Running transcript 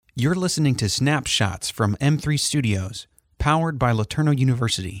You're listening to Snapshots from M3 Studios, powered by LeTourneau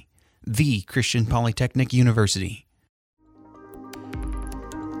University, the Christian Polytechnic University.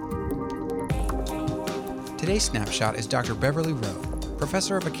 Today's snapshot is Dr. Beverly Rowe,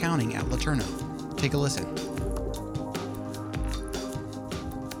 Professor of Accounting at LeTourneau. Take a listen.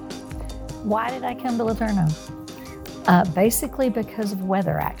 Why did I come to LeTourneau? Basically because of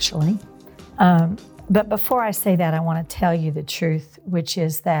weather, actually. But before I say that, I want to tell you the truth, which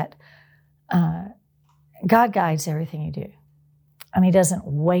is that God guides everything you do, and He doesn't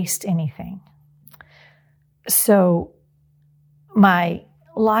waste anything. So my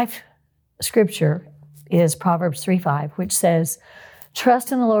life scripture is Proverbs 3:5, which says,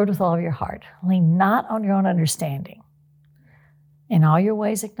 "Trust in the Lord with all of your heart. Lean not on your own understanding. In all your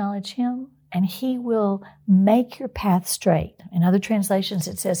ways acknowledge Him, and He will make your path straight." In other translations,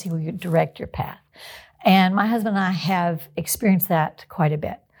 it says He will direct your path. And my husband and I have experienced that quite a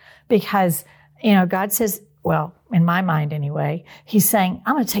bit because, God says, well, in my mind anyway, He's saying,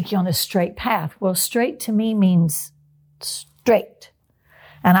 I'm going to take you on this straight path. Well, straight to me means straight.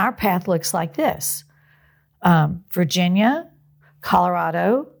 And our path looks like this. Virginia,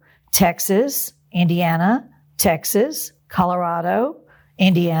 Colorado, Texas, Indiana, Texas, Colorado,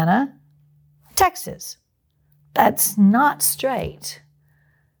 Indiana, Texas. That's not straight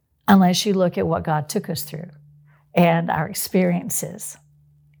unless you look at what God took us through and our experiences.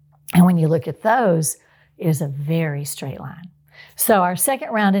 And when you look at those, it is a very straight line. So our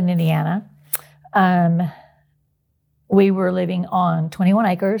second round in Indiana, we were living on 21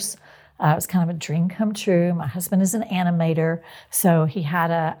 acres. It was kind of a dream come true. My husband is an animator, so he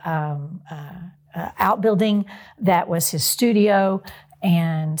had a outbuilding that was his studio,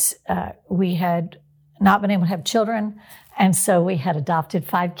 and we had not been able to have children, and so we had adopted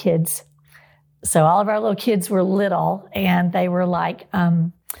 5 kids. So all of our little kids were little, and they were like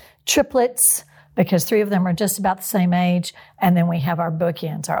triplets, because 3 of them are just about the same age, and then we have our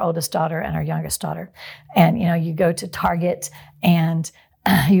bookends, our oldest daughter and our youngest daughter. And, you go to Target, and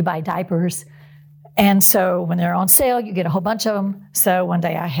you buy diapers, and so when they're on sale, you get a whole bunch of them. So one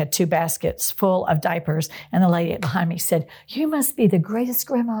day I had 2 baskets full of diapers, and the lady behind me said, "You must be the greatest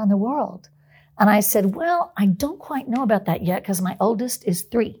grandma in the world." And I said, "Well, I don't quite know about that yet because my oldest is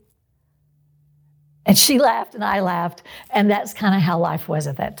 3. And she laughed and I laughed, and that's kind of how life was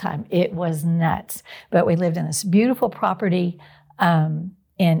at that time. It was nuts. But we lived in this beautiful property in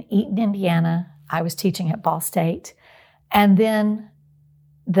Eaton, Indiana. I was teaching at Ball State. And then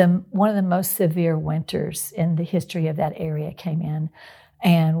one of the most severe winters in the history of that area came in,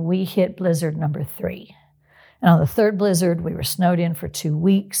 and we hit blizzard number 3. And on the 3rd blizzard, we were snowed in for 2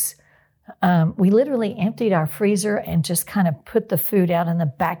 weeks. We literally emptied our freezer and just kind of put the food out in the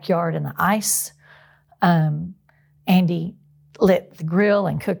backyard in the ice. Andy lit the grill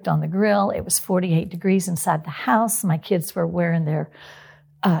and cooked on the grill. It was 48 degrees inside the house. My kids were wearing their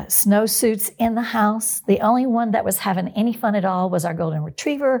snowsuits in the house. The only one that was having any fun at all was our golden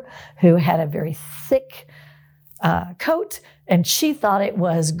retriever, who had a very thick coat, and she thought it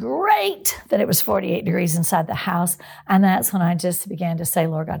was great that it was 48 degrees inside the house. And that's when I just began to say,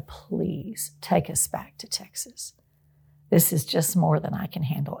 "Lord God, please take us back to Texas. This is just more than I can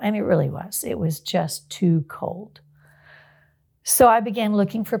handle." And it really was. It was just too cold. So I began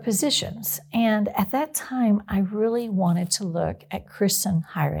looking for positions. And at that time, I really wanted to look at Christian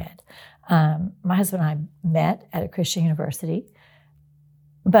higher ed. My husband and I met at a Christian university,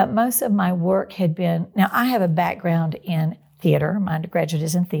 but most of my work had been, now I have a background in theater. My undergraduate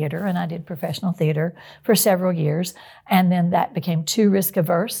is in theater, and I did professional theater for several years. And then that became too risk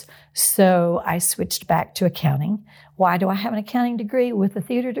averse, so I switched back to accounting. Why do I have an accounting degree with a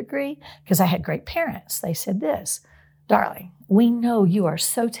theater degree? Because I had great parents. They said this, "Darling, we know you are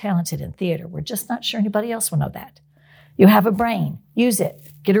so talented in theater. We're just not sure anybody else will know that. You have a brain. Use it.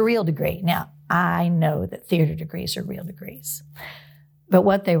 Get a real degree." Now, I know that theater degrees are real degrees. But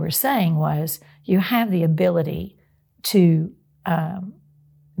what they were saying was, you have the ability to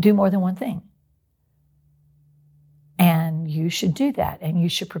do more than one thing. And you should do that. And you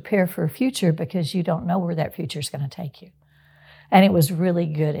should prepare for a future because you don't know where that future is going to take you. And it was really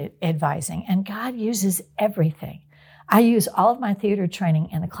good at advising. And God uses everything. I use all of my theater training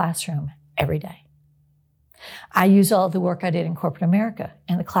in the classroom every day. I use all of the work I did in corporate America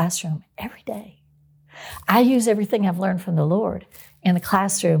in the classroom every day. I use everything I've learned from the Lord in the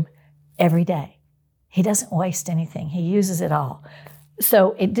classroom every day. He doesn't waste anything. He uses it all.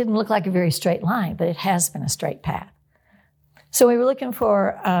 So it didn't look like a very straight line, but it has been a straight path. So we were looking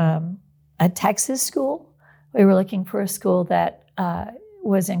for a Texas school. We were looking for a school that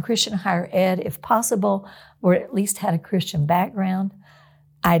was in Christian higher ed, if possible, or at least had a Christian background.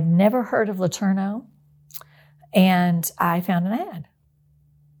 I'd never heard of LeTourneau, and I found an ad.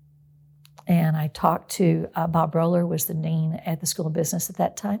 And I talked to Bob Roller, was the dean at the School of Business at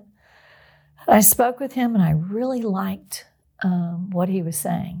that time. I spoke with him, and I really liked what he was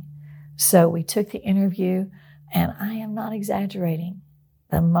saying. So we took the interview, and I am not exaggerating.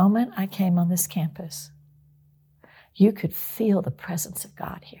 The moment I came on this campus, you could feel the presence of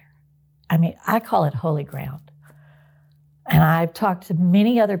God here. I mean, I call it holy ground. And I've talked to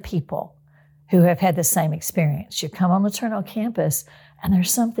many other people who have had the same experience. You come on the LeTourneau campus, and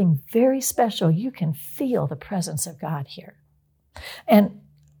there's something very special. You can feel the presence of God here. And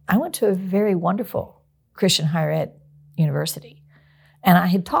I went to a very wonderful Christian higher ed university, and I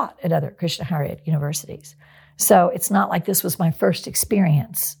had taught at other Christian higher ed universities. So it's not like this was my first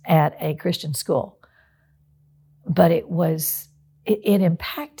experience at a Christian school, but it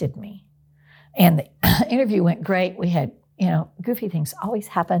impacted me. And the interview went great. We had, goofy things always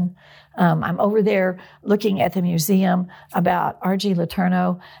happen. I'm over there looking at the museum about R.G.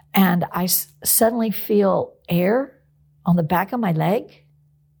 LeTourneau, and I suddenly feel air on the back of my leg.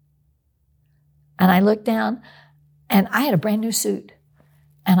 And I look down, and I had a brand new suit.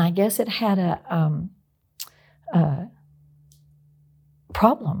 And I guess it had a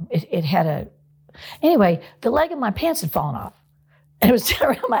problem. Anyway, the leg of my pants had fallen off. And it was down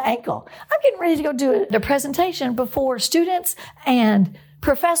around my ankle. I'm getting ready to go do a presentation before students and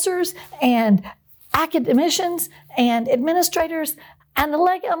professors and academicians and administrators, and the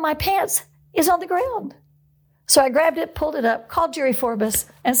leg of my pants is on the ground. So I grabbed it, pulled it up, called Jerry Forbes,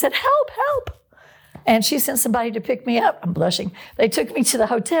 and said, "Help, help." And she sent somebody to pick me up. I'm blushing. They took me to the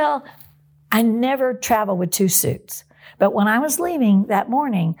hotel. I never travel with two suits. But when I was leaving that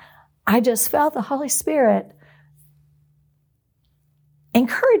morning, I just felt the Holy Spirit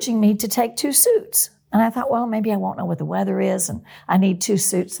encouraging me to take two suits. And I thought, well, maybe I won't know what the weather is, and I need two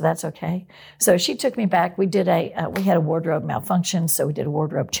suits, so that's okay. So she took me back. We did we had a wardrobe malfunction, so we did a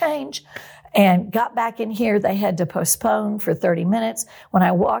wardrobe change and got back in here. They had to postpone for 30 minutes. When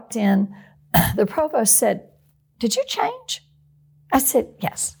I walked in, the provost said, "Did you change?" I said,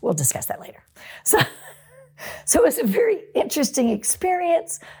 "Yes, we'll discuss that later." So it was a very interesting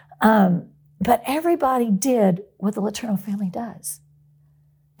experience. But everybody did what the LeTourneau family does.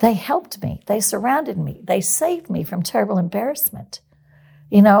 They helped me. They surrounded me. They saved me from terrible embarrassment.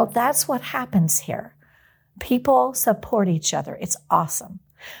 That's what happens here. People support each other. It's awesome.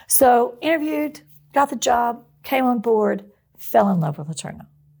 So interviewed, got the job, came on board, fell in love with LeTourneau.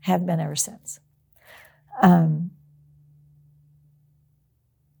 Have been ever since.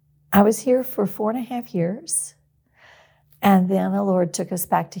 I was here for 4.5 years, and then the Lord took us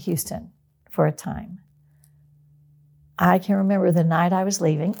back to Houston for a time. I can remember the night I was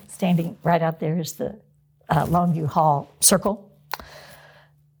leaving, standing right out there is the Longview Hall circle.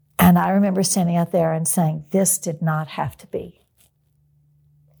 And I remember standing out there and saying, this did not have to be.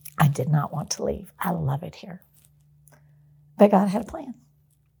 I did not want to leave. I love it here. But God had a plan.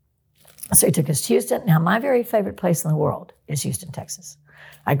 So he took us to Houston. Now, my very favorite place in the world is Houston, Texas.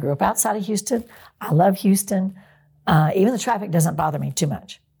 I grew up outside of Houston. I love Houston. Even the traffic doesn't bother me too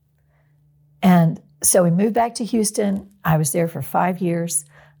much. And so we moved back to Houston. I was there for 5 years.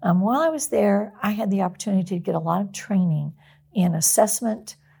 While I was there, I had the opportunity to get a lot of training in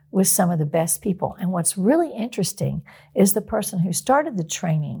assessment with some of the best people. And what's really interesting is the person who started the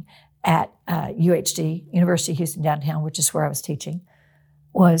training at UHD, University of Houston Downtown, which is where I was teaching,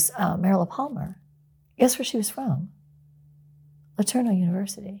 was Marilla Palmer. Guess where she was from? LeTourneau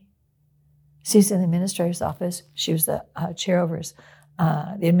University. She's in the administrator's office. She was the chair over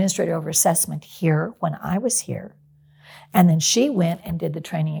the administrator over assessment here when I was here. And then she went and did the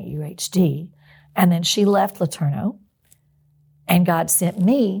training at UHD. And then she left LeTourneau. And God sent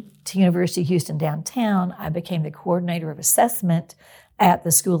me to University of Houston Downtown. I became the coordinator of assessment at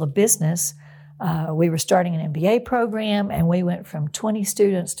the School of Business. We were starting an MBA program, and we went from 20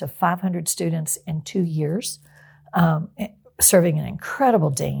 students to 500 students in 2 years, serving an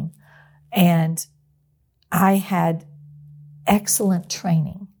incredible dean. And I had excellent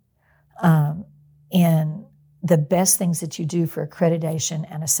training in the best things that you do for accreditation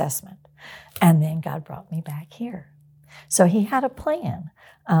and assessment. And then God brought me back here. So he had a plan.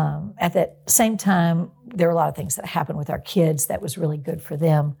 At that same time, there were a lot of things that happened with our kids that was really good for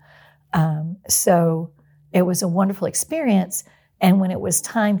them. So it was a wonderful experience. And when it was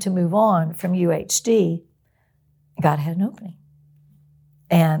time to move on from UHD, God had an opening.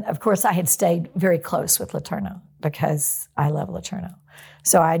 And of course, I had stayed very close with LeTourneau because I love LeTourneau.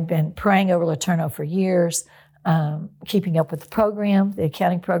 So I'd been praying over LeTourneau for years, keeping up with the program, the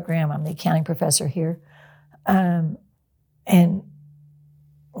accounting program. I'm the accounting professor here. And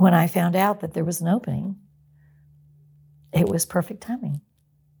when I found out that there was an opening, it was perfect timing,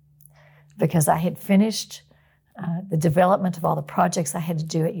 because I had finished the development of all the projects I had to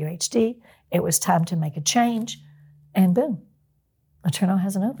do at UHD. It was time to make a change, and boom, LeTourneau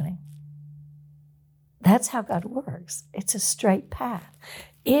has an opening. That's how God works. It's a straight path.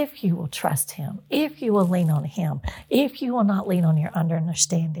 If you will trust Him, if you will lean on Him, if you will not lean on your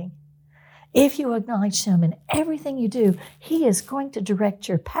understanding, if you acknowledge Him in everything you do, He is going to direct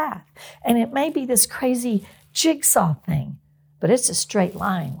your path. And it may be this crazy jigsaw thing, but it's a straight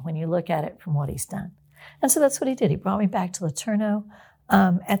line when you look at it from what He's done. And so that's what He did. He brought me back to LeTourneau.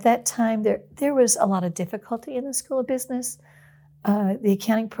 At that time, there was a lot of difficulty in the School of Business. The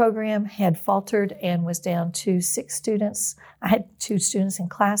accounting program had faltered and was down to 6 students. I had 2 students in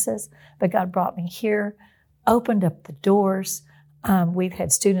classes, but God brought me here, opened up the doors. We've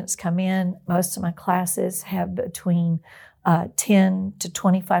had students come in. Most of my classes have between 10 to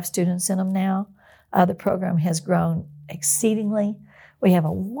 25 students in them now. The program has grown exceedingly. We have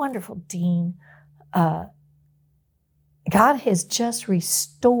a wonderful dean. God has just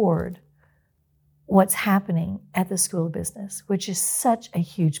restored what's happening at the School of Business, which is such a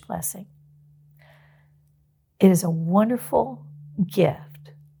huge blessing. It is a wonderful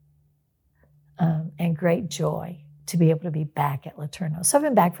gift and great joy to be able to be back at LeTourneau. So I've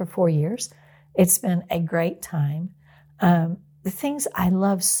been back for 4 years. It's been a great time. The things I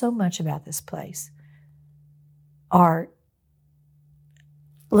love so much about this place are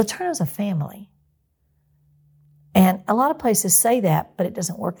LeTourneau's a family. And a lot of places say that, but it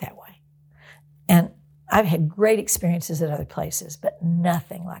doesn't work that way. And I've had great experiences at other places, but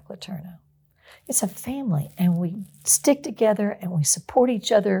nothing like LeTourneau. It's a family, and we stick together, and we support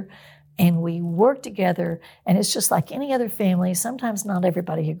each other, and we work together, and it's just like any other family. Sometimes not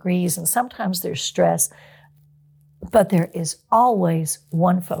everybody agrees, and sometimes there's stress, but there is always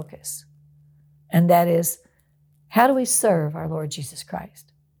one focus, and that is, how do we serve our Lord Jesus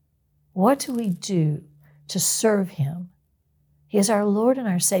Christ? What do we do to serve Him? He is our Lord and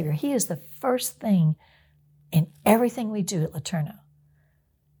our Savior. He is the first thing in everything we do at LeTourneau.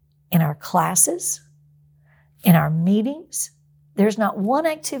 In our classes, in our meetings, there's not one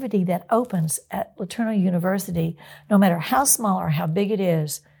activity that opens at LeTourneau University, no matter how small or how big it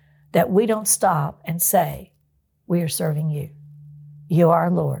is, that we don't stop and say, we are serving you. You are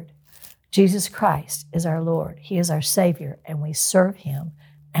our Lord. Jesus Christ is our Lord. He is our Savior, and we serve Him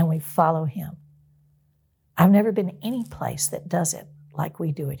and we follow Him. I've never been any place that does it like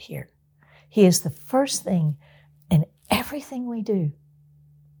we do it here. He is the first thing in everything we do.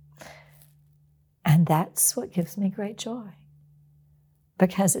 And that's what gives me great joy.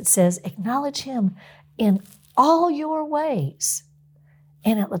 Because it says, acknowledge Him in all your ways.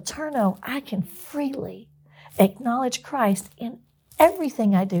 And at LeTourneau, I can freely acknowledge Christ in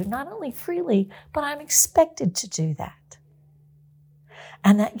everything I do. Not only freely, but I'm expected to do that.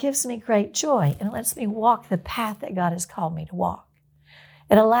 And that gives me great joy, and it lets me walk the path that God has called me to walk.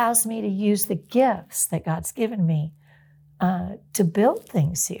 It allows me to use the gifts that God's given me to build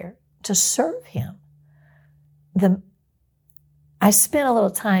things here, to serve Him. I spent a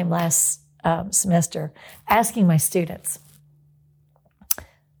little time last semester asking my students,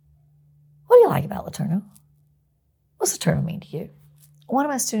 what do you like about LeTourneau? What's LeTourneau mean to you? One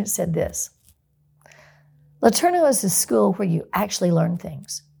of my students said this: LeTourneau is a school where you actually learn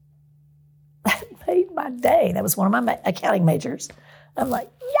things. That made my day. That was one of my accounting majors. I'm like,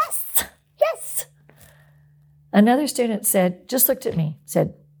 yes, yes. Another student said, just looked at me,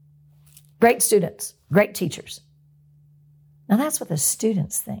 said, great students, great teachers. Now that's what the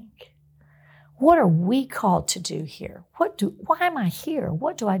students think. What are we called to do here? Why am I here?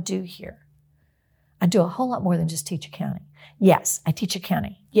 What do I do here? I do a whole lot more than just teach accounting. Yes, I teach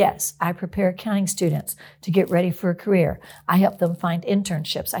accounting. Yes, I prepare accounting students to get ready for a career. I help them find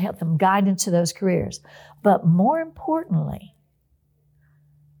internships. I help them guide into those careers. But more importantly,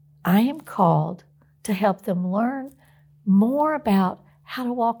 I am called to help them learn more about how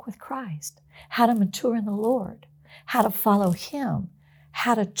to walk with Christ, how to mature in the Lord, how to follow Him,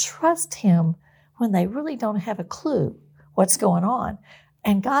 how to trust Him when they really don't have a clue what's going on.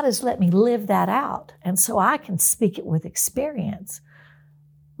 And God has let me live that out. And so I can speak it with experience.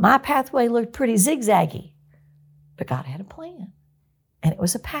 My pathway looked pretty zigzaggy, but God had a plan. And it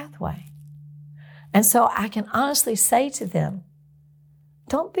was a pathway. And so I can honestly say to them,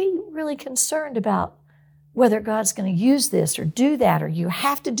 don't be really concerned about whether God's going to use this or do that, or you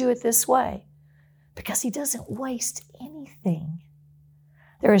have to do it this way, because He doesn't waste anything.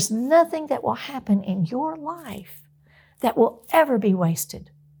 There is nothing that will happen in your life that will ever be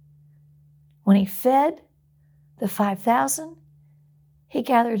wasted. When He fed the 5,000, he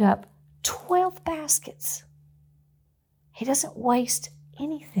gathered up 12 baskets. He doesn't waste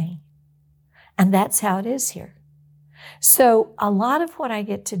anything. And that's how it is here. So a lot of what I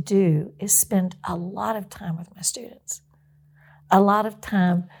get to do is spend a lot of time with my students, a lot of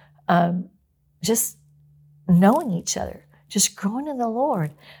time just knowing each other, just growing in the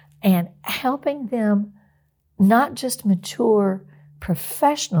Lord and helping them not just mature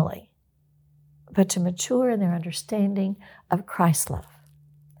professionally, but to mature in their understanding of Christ's love.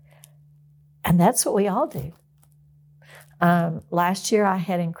 And that's what we all do. Last year, I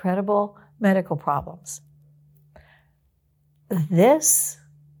had incredible medical problems. This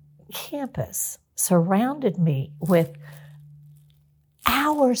campus surrounded me with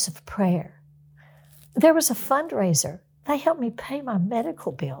hours of prayer. There was a fundraiser. They helped me pay my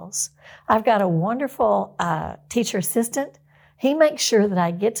medical bills. I've got a wonderful teacher assistant. He makes sure that I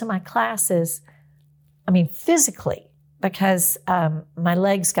get to my classes, physically, because my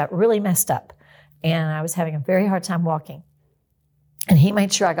legs got really messed up and I was having a very hard time walking. And he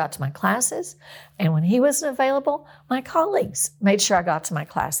made sure I got to my classes. And when he wasn't available, my colleagues made sure I got to my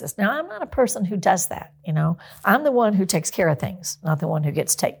classes. Now, I'm not a person who does that, I'm the one who takes care of things, not the one who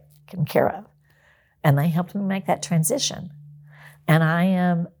gets taken care of. And they helped me make that transition. And I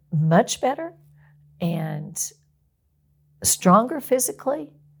am much better and stronger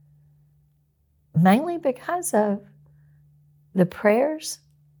physically, mainly because of the prayers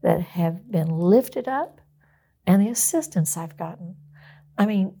that have been lifted up and the assistance I've gotten.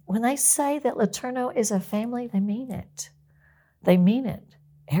 When they say that LeTourneau is a family, they mean it. They mean it.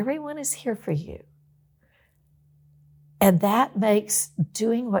 Everyone is here for you. And that makes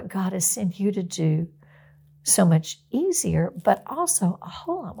doing what God has sent you to do so much easier, but also a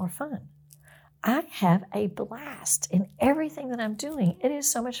whole lot more fun. I have a blast in everything that I'm doing. It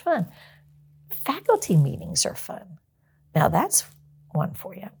is so much fun. Faculty meetings are fun. Now that's one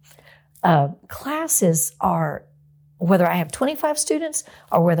for you. Classes are, whether I have 25 students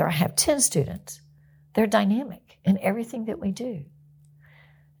or whether I have 10 students, they're dynamic in everything that we do.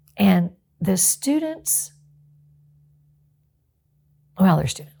 And the students, they're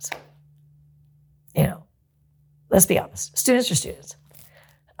students. Let's be honest. Students are students.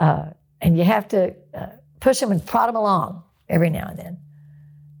 And you have to push them and prod them along every now and then.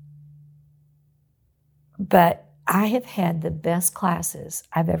 But I have had the best classes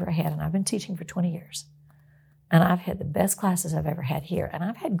I've ever had, and I've been teaching for 20 years. And I've had the best classes I've ever had here. And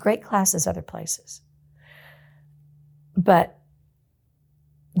I've had great classes other places. But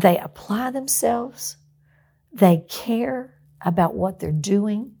they apply themselves. They care about what they're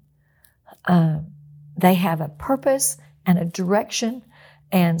doing. They have a purpose and a direction.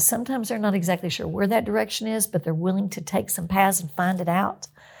 And sometimes they're not exactly sure where that direction is, but they're willing to take some paths and find it out.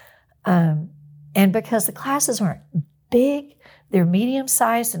 And because the classes aren't big, they're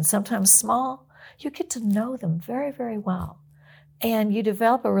medium-sized and sometimes small, you get to know them very, very well. And you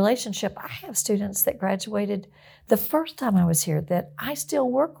develop a relationship. I have students that graduated the first time I was here that I still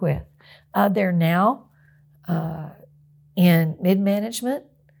work with. They're now in mid-management.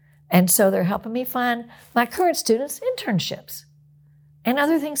 And so they're helping me find my current students internships and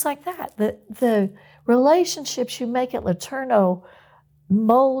other things like that. The relationships you make at LeTourneau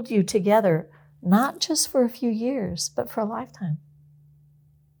mold you together, not just for a few years, but for a lifetime.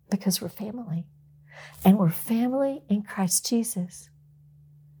 Because we're family. And we're family in Christ Jesus.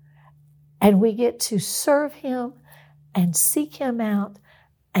 And we get to serve Him and seek Him out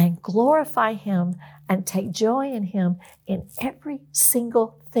and glorify Him and take joy in Him in every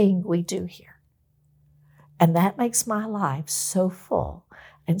single thing we do here. And that makes my life so full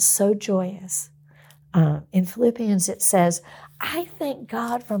and so joyous. In Philippians it says, I thank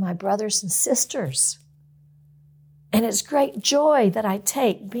God for my brothers and sisters. And it's great joy that I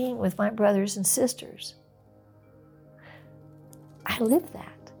take being with my brothers and sisters. I live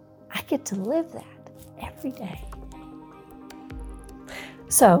that. I get to live that every day.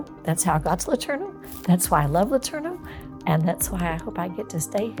 So that's how I got to LeTourneau. That's why I love LeTourneau. And that's why I hope I get to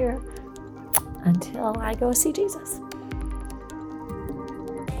stay here until I go see Jesus.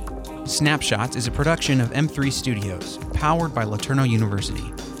 Snapshots is a production of M3 Studios, powered by LeTourneau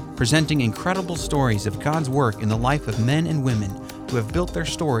University, presenting incredible stories of God's work in the life of men and women who have built their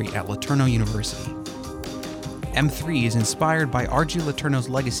story at LeTourneau University. M3 is inspired by R.G. LeTourneau's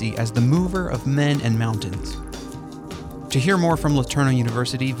legacy as the mover of men and mountains. To hear more from LeTourneau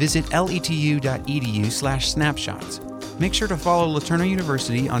University, visit letu.edu/snapshots. Make sure to follow LeTourneau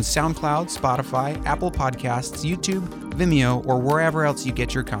University on SoundCloud, Spotify, Apple Podcasts, YouTube, Vimeo, or wherever else you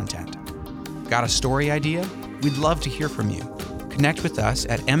get your content. Got a story idea? We'd love to hear from you. Connect with us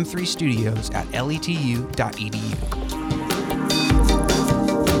at m3studios@letu.edu.